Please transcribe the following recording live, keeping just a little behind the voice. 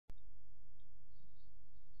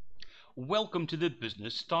Welcome to the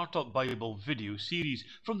Business Startup Bible video series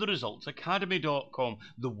from the resultsacademy.com,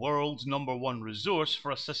 the world's #1 resource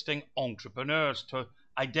for assisting entrepreneurs to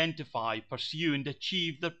identify, pursue, and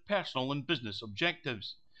achieve their personal and business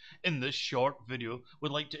objectives. In this short video,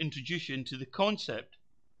 we'd like to introduce you into the concept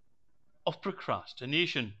of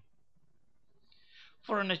procrastination.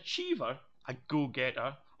 For an achiever, a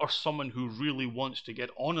go-getter, or someone who really wants to get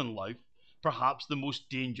on in life, perhaps the most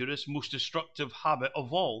dangerous, most destructive habit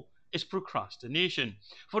of all is procrastination,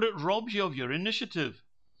 for it robs you of your initiative.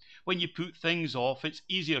 When you put things off, it's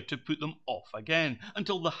easier to put them off again,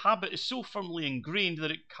 until the habit is so firmly ingrained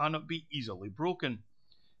that it cannot be easily broken.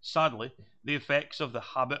 Sadly, the effects of the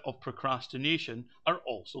habit of procrastination are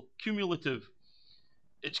also cumulative.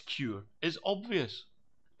 Its cure is obvious.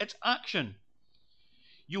 It's action.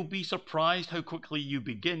 You'll be surprised how quickly you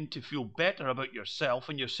begin to feel better about yourself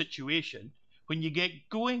and your situation when you get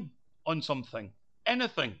going on something,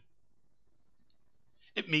 anything.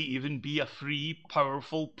 It may even be a free,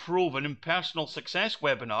 powerful, proven, and personal success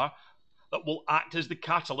webinar that will act as the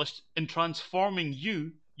catalyst in transforming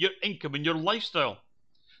you, your income, and your lifestyle.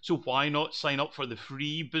 So why not sign up for the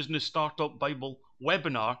free Business Startup Bible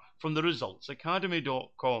webinar from the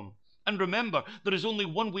resultsacademy.com? And remember, there is only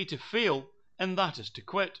one way to fail, and that is to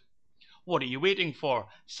quit. What are you waiting for?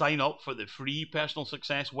 Sign up for the free personal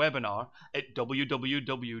success webinar at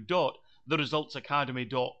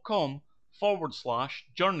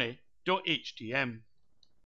www.theresultsacademy.com/journey.htm.